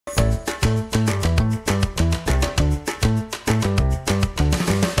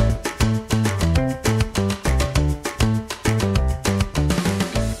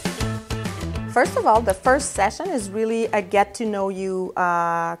First of all, the first session is really a get-to-know-you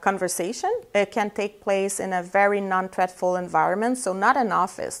conversation. It can take place in a very non-threatful environment, so not an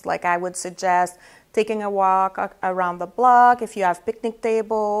office. Like I would suggest taking a walk around the block. If you have picnic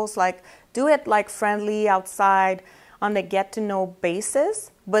tables, like do it like friendly outside on a get-to-know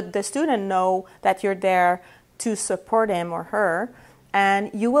basis, but the student know that you're there to support him or her.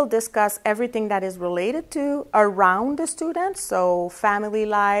 And you will discuss everything that is related to around the student, so family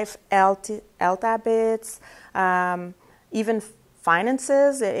life, health habits, even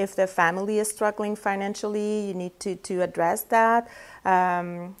finances. If the family is struggling financially, you need to address that.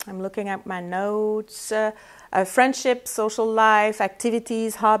 I'm looking at my notes. Friendship, social life,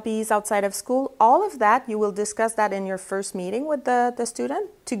 activities, hobbies outside of school, all of that, you will discuss that in your first meeting with the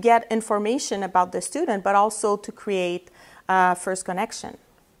student to get information about the student, but also to create first connection.